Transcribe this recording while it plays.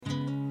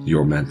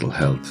Your mental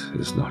health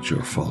is not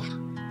your fault,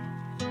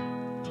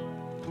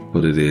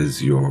 but it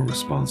is your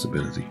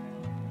responsibility.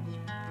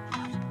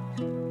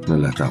 Now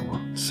let that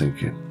one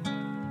sink in.